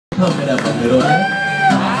pump it up a little bit.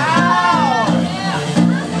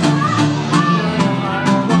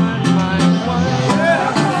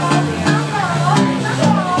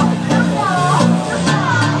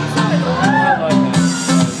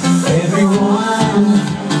 Everyone,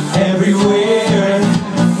 everywhere,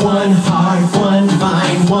 one heart, one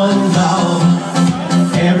mind, one love.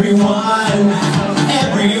 Everyone,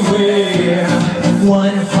 everywhere,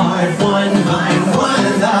 one heart, one mind, one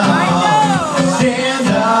love. Stand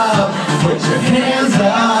up, put your hands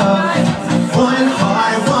up. One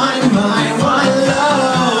heart, one mind, one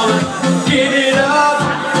love. Give it up,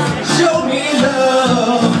 show me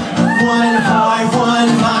love. One heart,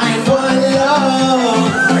 one mind, one love.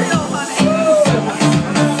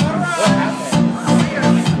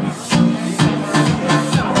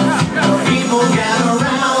 People gather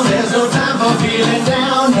around, there's no time for feeling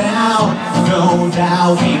down now. No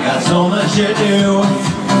doubt, we got so much to do.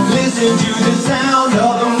 Listen to the sound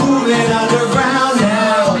of the moving underground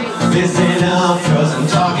now. Listen up, cause I'm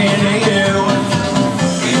talking to you.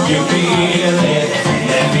 If you feel it,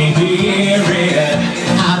 let me hear it.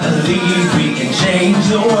 I believe we can change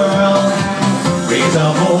the world. Raise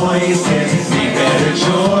our voices, make better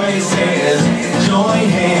choices. Join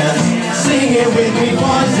hands, sing it with me,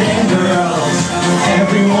 boys and girls.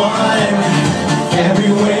 Everyone,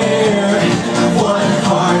 everywhere, one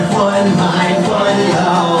heart, one mind, one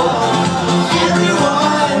love.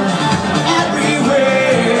 Everyone,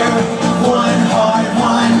 everywhere, one heart,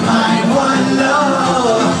 one mind, one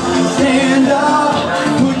love. Stand up,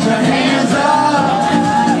 put your hands up.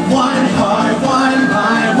 One heart, one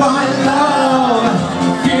mind, one love.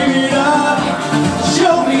 Give it up,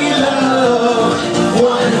 show me love.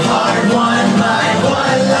 One heart, one mind,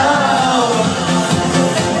 one love.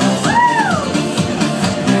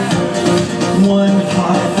 One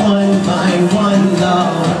heart, one mind, one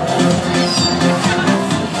love.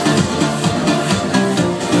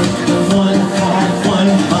 One heart,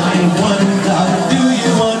 one mind, one love. Do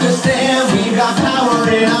you understand? We've got power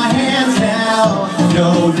in our hands now.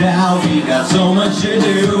 No doubt, we've got so much to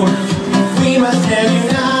do. We must stand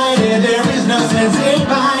united, there is no sense in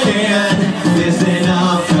fighting. Listen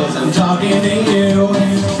up, cause I'm talking to you.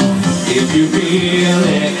 If you feel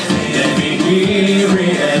it, let me hear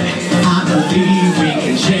it. I believe we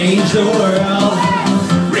can change the world.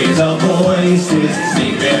 Raise our voices,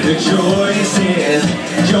 make better choices.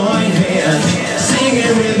 Join hands, sing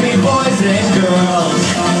it with me, boys and girls.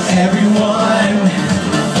 Everyone,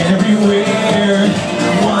 everywhere,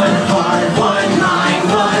 one heart, one mind,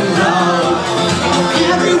 one love.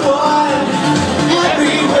 Everyone,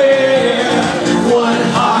 everywhere, one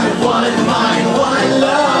heart, one mind, one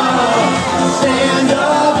love. Stand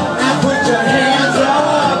up and put your hands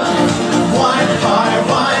up. One heart,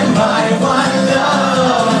 one mind, one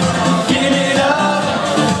love. Give it up,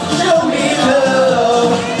 show me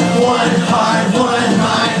love. One heart, one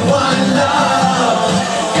mind, one love.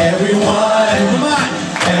 Everyone, come on,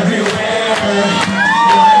 everywhere.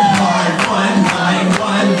 One heart, one mind,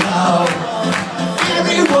 one love.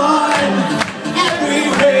 Everyone,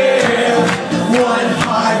 everywhere. One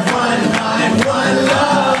heart, one mind, one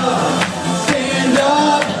love. Stand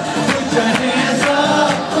up, put your hands up.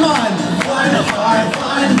 Come on. One heart,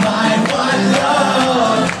 one mind, one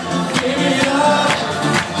love. Give it up,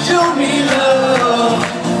 show me love.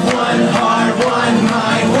 One heart, one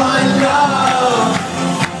mind, one love.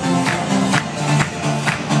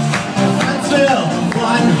 Huntsville,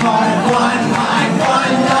 one heart, one mind,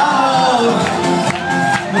 one love.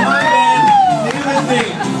 Come on, man, sing it with me.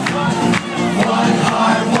 One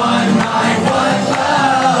heart, one mind, one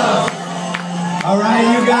love. All right,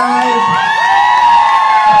 you guys.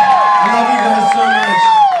 I love you guys so much.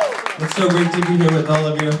 It's so great to be here with all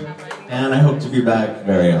of you, and I hope to be back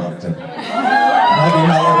very often.